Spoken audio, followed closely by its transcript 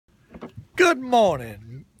Good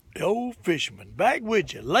morning, the old fisherman. Back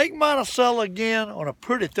with you. Lake Monticello again on a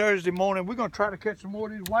pretty Thursday morning. We're going to try to catch some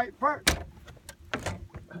more of these white perch.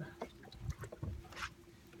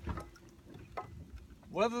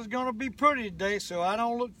 Weather's going to be pretty today, so I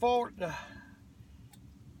don't look forward to,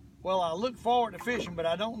 well, I look forward to fishing, but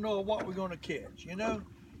I don't know what we're going to catch, you know.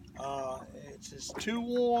 It's just too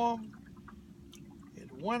warm.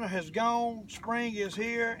 Winter has gone, spring is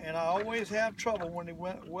here, and I always have trouble when the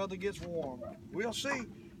weather gets warm. We'll see.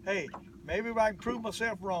 Hey, maybe I can prove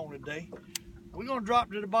myself wrong today. We're going to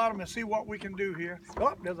drop to the bottom and see what we can do here.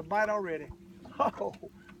 Oh, there's a bite already.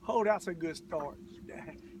 Oh, that's a good start.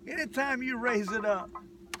 Anytime you raise it up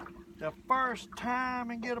the first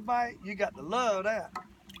time and get a bite, you got to love that.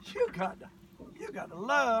 You got to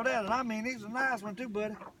love that. And I mean, he's a nice one too,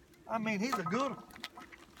 buddy. I mean, he's a good one.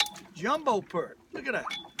 Jumbo perch. Look at that.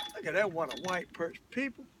 Look at that, what a white perch,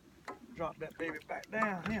 people. Drop that baby back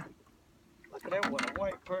down here. Look at that, what a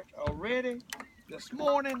white perch already. This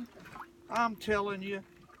morning, I'm telling you,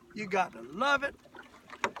 you got to love it.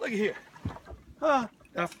 Look at here.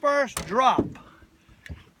 The first drop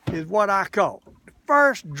is what I call. The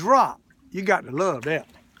first drop. You got to love that.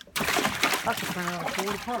 That's a pound of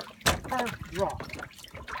 40 perch. First drop.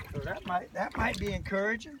 So that might be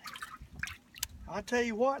encouraging. I'll tell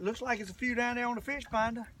you what, looks like it's a few down there on the fish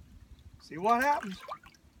finder. See what happens.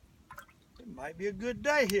 It might be a good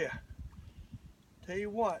day here. Tell you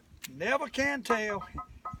what, never can tell.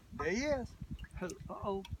 There he is.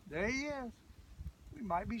 Uh-oh, there he is. We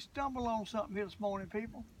might be stumbling on something here this morning,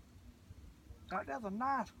 people. That's a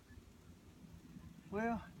nice one.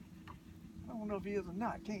 Well, I don't know if he is or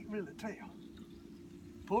not. Can't really tell.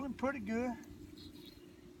 Pulling pretty good.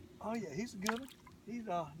 Oh yeah, he's a good one. He's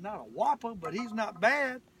not a whopper, but he's not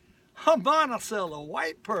bad. A Monticello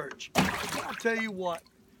white perch. I'll tell you what,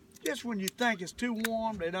 just when you think it's too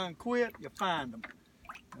warm, they done quit, you find them.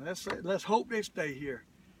 And let's hope they stay here.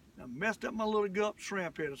 I messed up my little gulp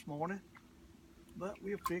shrimp here this morning, but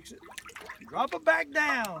we'll fix it. Drop it back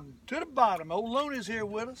down to the bottom. Old Looney's here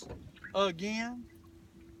with us again.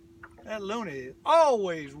 That Looney is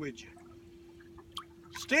always with you.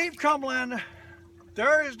 Steve Comalander,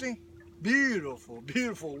 Thursday. Beautiful,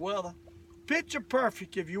 beautiful weather. Picture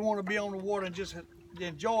perfect if you want to be on the water and just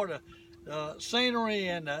enjoy the scenery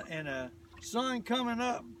and the sun coming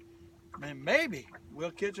up. And maybe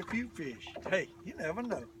we'll catch a few fish. Hey, you never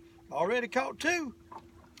know. Already caught two.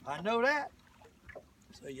 I know that.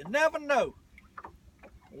 So you never know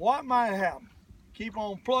what might happen. Keep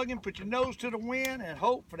on plugging, put your nose to the wind, and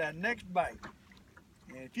hope for that next bite.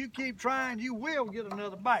 And if you keep trying, you will get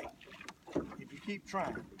another bite. If you keep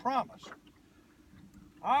trying, promise.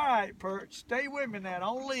 All right, perch, stay with me now.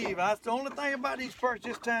 Don't leave. That's the only thing about these perch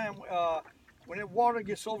this time. When the water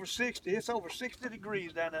gets over 60, it's over 60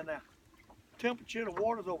 degrees down there now. Temperature of the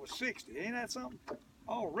water's over 60. Ain't that something?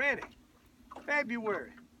 Already,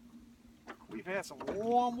 February. We've had some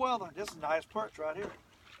warm weather. This is a nice perch right here.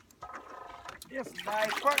 This is a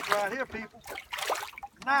nice perch right here, people.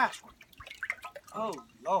 Nice one. Oh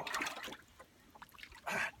Lord.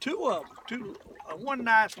 Two of them, one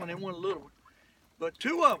nice one and one little one, but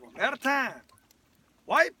two of them at a time.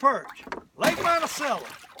 White perch, Lake Monticello.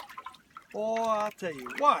 Boy, I'll tell you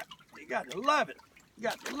what, you got to love it. You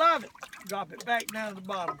got to love it. Drop it back down to the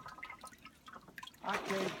bottom. I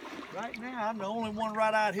tell you, right now, I'm the only one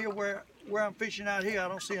right out here where I'm fishing out here. I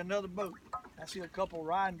don't see another boat. I see a couple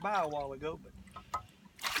riding by a while ago, but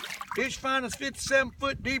fish finder's 57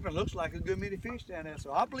 foot deep and looks like a good many fish down there.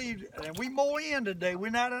 So I believe, and we more in today.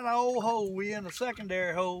 We're not in our old hole, we in the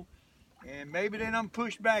secondary hole. And maybe they done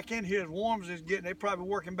pushed back in here as warm as it's getting. They're probably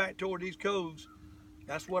working back toward these coves.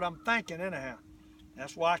 That's what I'm thinking anyhow.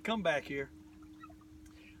 That's why I come back here.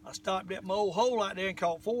 I stopped at my old hole out there and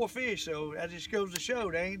caught 4 fish. So that just goes to show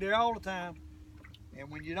they ain't there all the time. And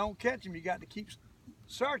when you don't catch them, you got to keep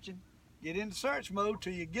searching. Get into search mode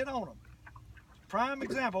till you get on them. Prime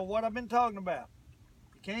example of what I've been talking about.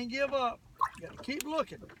 You can't give up. You got to keep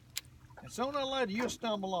looking. And sooner or later, you'll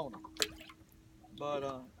stumble on them.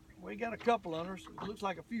 But we got a couple of them. It looks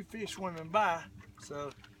like a few fish swimming by.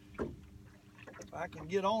 So if I can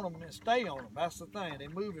get on them and stay on them, that's the thing. They're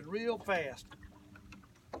moving real fast.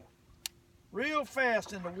 Real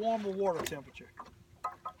fast in the warmer water temperature.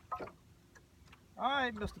 All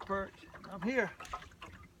right, Mr. Perch, I'm here.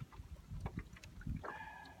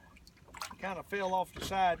 Kind of fell off the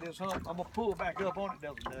side of this hump. I'm gonna pull back up on it.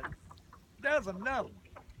 There's another one.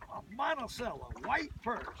 A Monticello white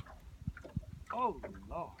perch. Oh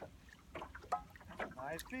Lord, that's a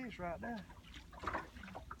nice fish right there.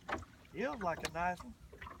 Feels like a nice one.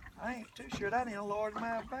 I ain't too sure that ain't a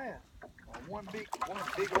largemouth bass. One big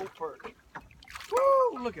old perch.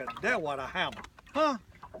 look at that, what a hammer. Huh?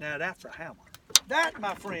 Now that's a hammer. That,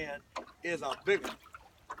 my friend, is a big one.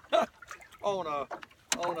 on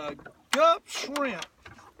a gup shrimp,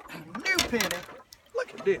 new penny.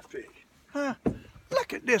 Look at this fish. Huh?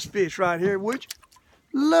 Look at this fish right here, would you?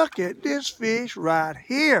 Look at this fish right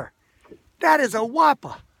here. That is a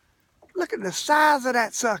whopper. Look at the size of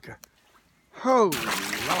that sucker. Holy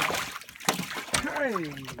Lord.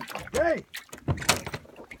 Hey, hey.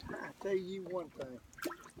 I tell you one thing.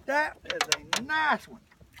 That is a nice one.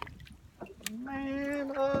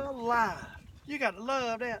 Man alive. You got to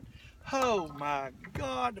love that. Oh my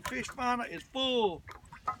God, the fish finder is full.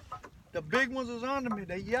 The big ones is under me,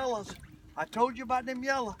 they yellows. I told you about them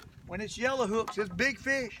yellow. When it's yellow hooks, it's big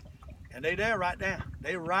fish. And they there right now.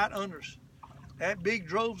 They right under us. That big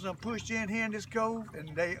droves done pushed in here in this cove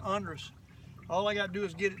and they under us. All I got to do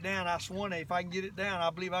is get it down. I sworn if I can get it down, I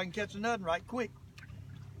believe I can catch another right quick.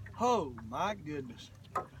 Oh my goodness.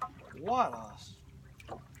 What a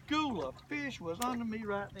school of fish was under me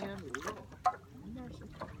right now. Lord mercy.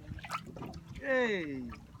 Hey,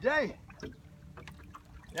 day.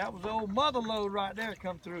 That was the old mother load right there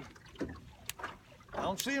come through. I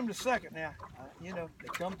don't see them the second now. You know, they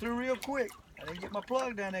come through real quick. I didn't get my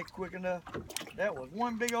plug down there quick enough. That was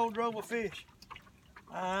one big old drove of fish.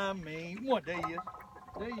 I mean, what day is?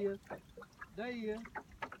 Day is. Day is.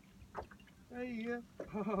 Day is.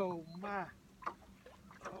 Oh my.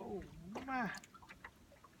 Oh my.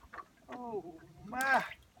 Oh my.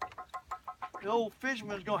 The old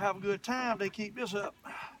fisherman's gonna have a good time if they keep this up.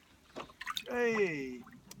 Hey,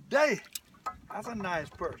 day. That's a nice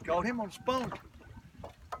perch. Caught him on the spoon.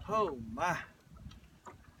 Oh my.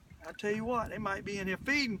 I tell you what, they might be in here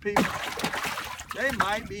feeding people. They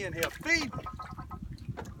might be in here feeding.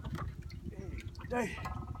 Hey,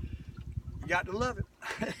 you got to love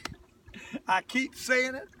it. I keep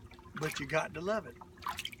saying it, but you got to love it.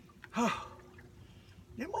 Oh,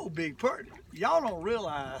 them old big perch, y'all don't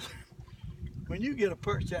realize when you get a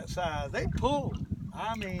perch that size, they pull.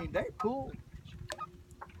 I mean, they pull.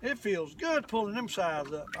 It feels good pulling them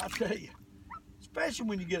size up, I tell you. Especially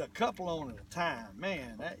when you get a couple on at a time.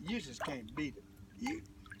 Man, you just can't beat it. You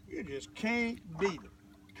just can't beat it.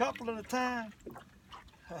 Couple at a time.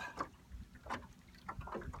 I'm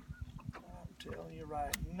telling you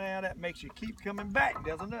right now, that makes you keep coming back,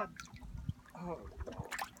 doesn't it? Oh,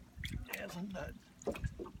 there's a nut.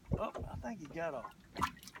 Oh, I think he got off. I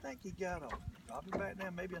think he got off. Drop it back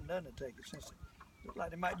down, maybe another to take it, since it looks like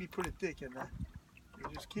they might be pretty thick in there. You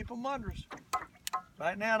just keep them under us.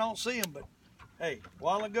 Right now I don't see them, but hey, a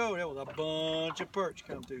while ago there was a bunch of perch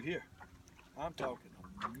come through here. I'm talking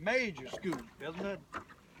a major scoop. There's nothing.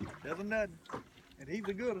 There's nothing. And he's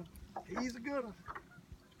a good one. He's a good one.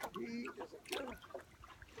 He is a good one.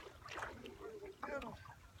 He is a good one.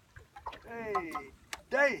 Hey,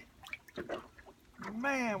 day.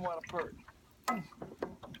 Man, what a perch.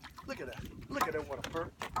 Look at that. Look at that, what a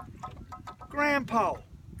perch. Grandpa.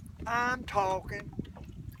 I'm talking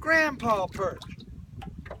grandpa perch.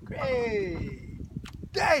 Hey,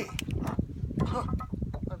 day. Huh.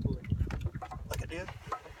 Unbelievable. Look at this.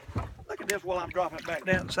 Look at this while I'm dropping it back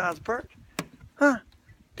down the size of the perch. Huh?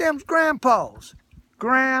 Them's grandpa's.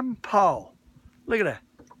 Grandpa. Look at that.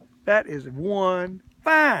 That is one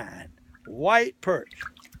fine white perch.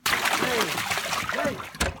 Hey, hey.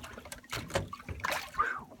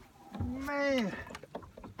 Man.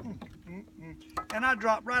 And I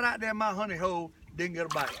dropped right out there in my honey hole, didn't get a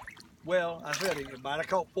bite. Well, I said I didn't get a bite. I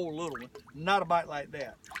caught 4 little ones, not a bite like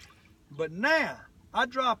that. But now, I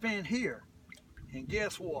drop in here, and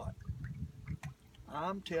guess what?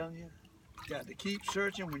 I'm telling you, got to keep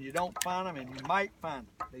searching when you don't find them, and you might find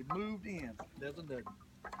them. They moved in. There's another one.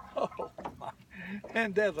 Oh my.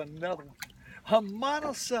 And there's another one. A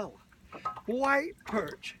Monticello white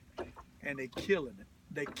perch, and they're killing it.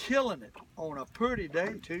 They're killing it on a pretty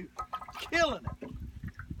day too. Killing it.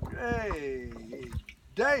 Hey,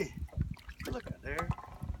 day. Look at there.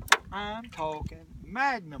 I'm talking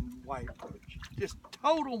magnum white perch. Just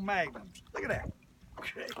total magnums. Look at that.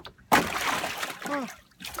 Okay. Huh.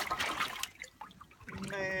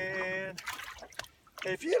 Man,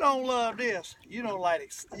 if you don't love this, you don't like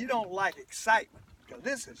excitement, because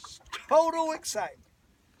this is total excitement.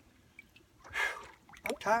 Whew.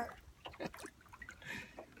 I'm tired.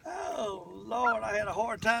 Oh Lord, I had a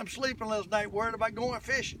hard time sleeping last night, worried about going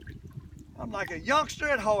fishing. I'm like a youngster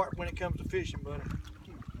at heart when it comes to fishing, buddy.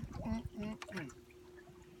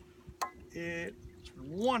 It's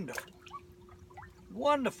wonderful.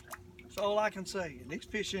 Wonderful. That's all I can say. And these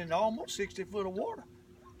fish in almost 60 foot of water.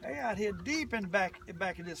 They out here deep in back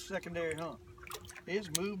of this secondary hump. It's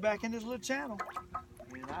moved back in this little channel.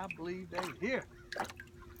 And I believe they're here.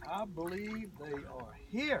 I believe they are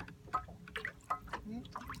here.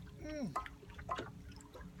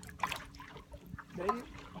 They,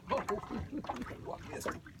 oh, I missed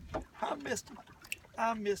him. I missed him.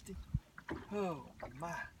 I missed him. Oh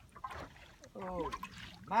my. Oh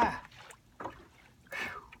my. Whew.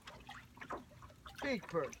 Big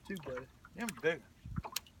perch too, buddy. Them bigger.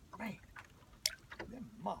 Man. Them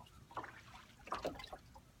monsters.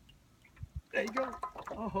 There you go.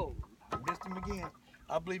 Oh, I missed him again.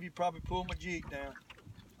 I believe he probably pulled my jig down.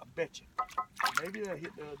 I bet you. Maybe that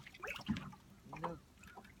hit the, you know.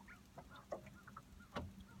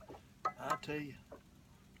 I tell you.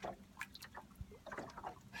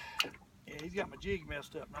 Yeah, he's got my jig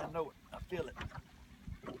messed up, and I know it. I feel it.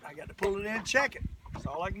 I got to pull it in and check it. That's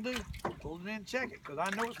all I can do. Pull it in and check it, because I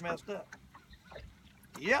know it's messed up.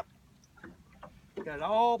 Yep. Got it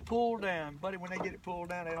all pulled down. Buddy, when they get it pulled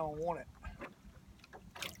down, they don't want it.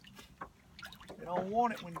 They don't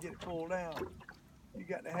want it when you get it pulled down. You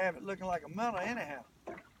got to have it looking like a minnow anyhow.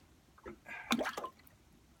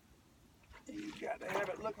 You got to have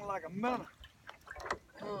it looking like a minnow.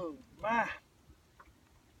 Oh my.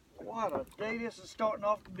 What a day this is starting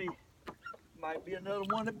off to be. Might be another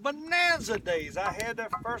one of the bonanza days. I had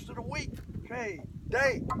that first of the week. Okay,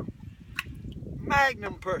 day.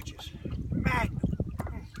 Magnum perches. Magnum.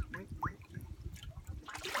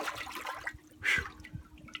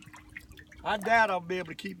 I doubt I'll be able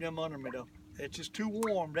to keep them under me though. It's just too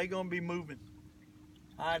warm. They're going to be moving.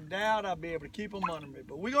 I doubt I'll be able to keep them under me.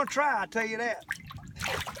 But we're going to try, I tell you that.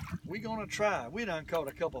 We're going to try. We done caught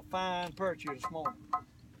a couple of fine perch here this morning.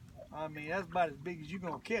 I mean, that's about as big as you're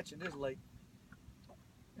going to catch in this lake.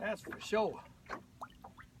 That's for sure.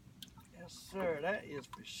 Yes, sir. That is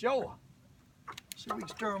for sure. See if we can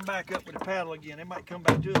stir them back up with the paddle again. They might come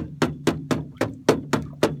back to it.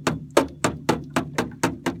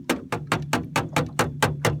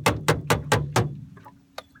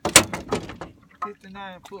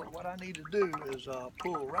 59 foot. What I need to do is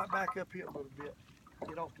pull right back up here a little bit,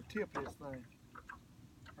 get off the tip of this thing.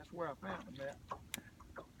 That's where I found them at.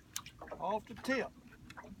 Off the tip.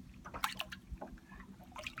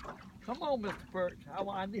 Come on, Mr. Perch.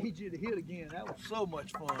 I need you to hit again. That was so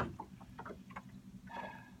much fun.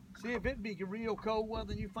 See, if it be real cold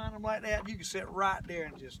weather and you find them like that, you can sit right there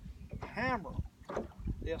and just hammer them.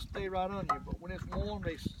 They'll stay right under you. But when it's warm,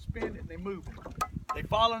 they spin it and they move them. They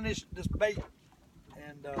following this bait.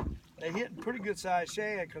 And they hitting pretty good sized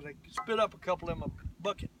shad because they spit up a couple in my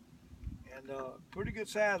bucket. And pretty good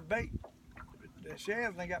sized bait. The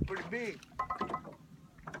shads, they got pretty big.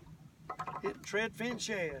 Hitting tread fin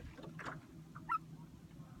shad.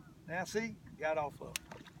 Now see, got off of them.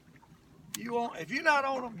 If you're not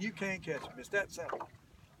on them, you can't catch them. It's that simple.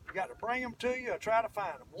 You got to bring them to you or try to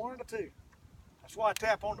find them, one of the two. That's why I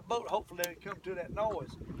tap on the boat. Hopefully they come to that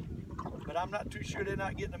noise. But I'm not too sure they're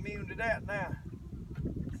not getting immune to that now.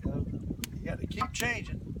 So you got to keep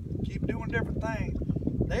changing, keep doing different things.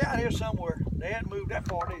 They out here somewhere. They hadn't moved that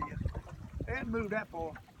far, did you? They hadn't moved that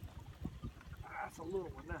far. That's a little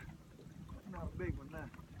one now. That's not a big one now.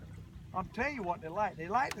 I'm telling you what they like. They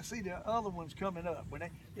like to see the other ones coming up.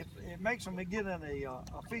 If it makes them get in a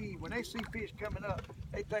feed. When they see fish coming up,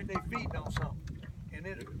 they think they feeding on something, and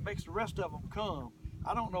it makes the rest of them come.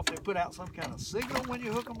 I don't know if they put out some kind of signal when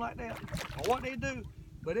you hook them like that, or what they do,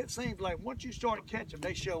 but it seems like once you start catching them,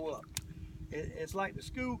 they show up. It's like the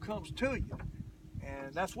school comes to you,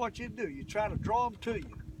 and that's what you do. You try to draw them to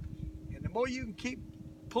you, and the more you can keep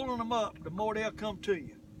pulling them up, the more they'll come to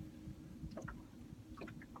you.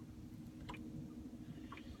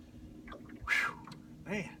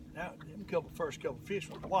 Man, now them first couple fish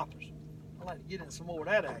were whoppers. I'd like to get in some more of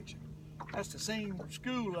that action. That's the same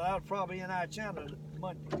school I was probably in our channel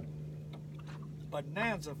Monday.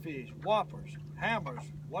 Bonanza fish, whoppers, hammers,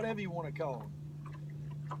 whatever you want to call them.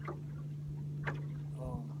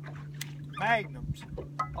 Magnums,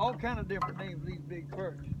 all kind of different names for these big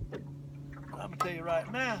perch. I'm going to tell you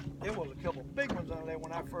right now, there was a couple big ones on there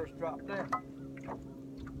when I first dropped that.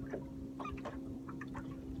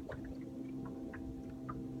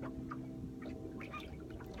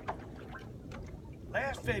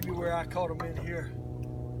 Last February I caught them in here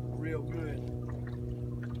real good.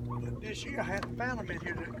 But this year I haven't found them in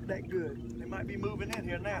here that good. They might be moving in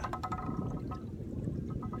here now.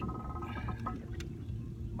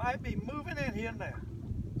 Might be moving in here now.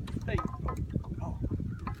 Hey, oh,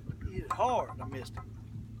 he hit hard. I missed him.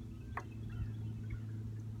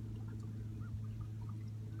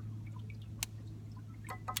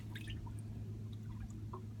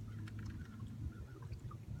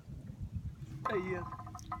 There he is.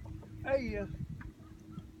 There he is.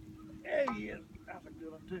 There he is. That's a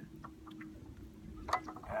good one too.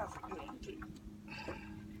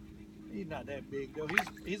 He's not that big though.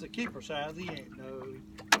 He's a keeper size. He ain't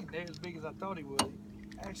near as big as I thought he was.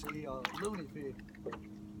 Actually, a loony fish.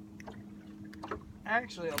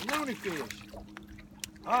 Actually, a loony fish.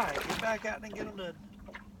 All right, get back out and get him done.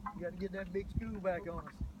 You got to get that big school back on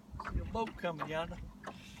us. See a boat coming yonder.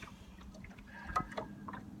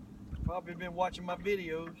 Probably been watching my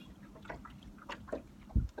videos.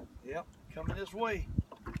 Yep, coming this way.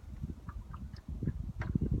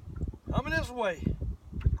 Coming this way.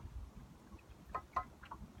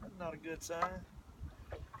 That's not a good sign.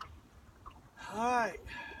 All right,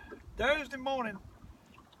 Thursday morning.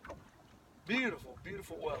 Beautiful,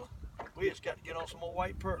 beautiful weather. We just got to get on some more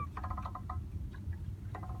white perch.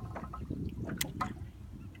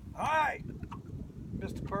 All right,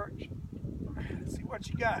 Mr. Perch. Let's see what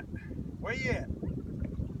you got. Where you at?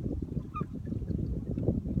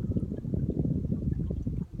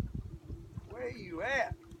 Where you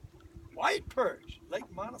at? White Perch, Lake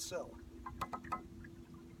Monticello.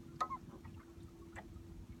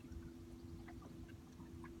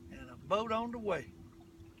 And a boat on the way.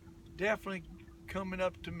 Definitely coming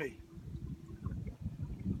up to me.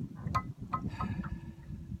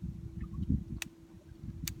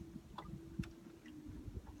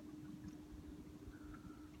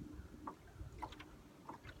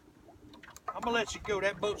 I'm gonna let you go.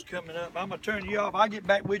 That boat's coming up. I'm gonna turn you off. I'll get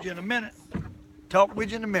back with you in a minute. Talk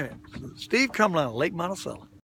with you in a minute. Steve Comalander, Lake Monticello.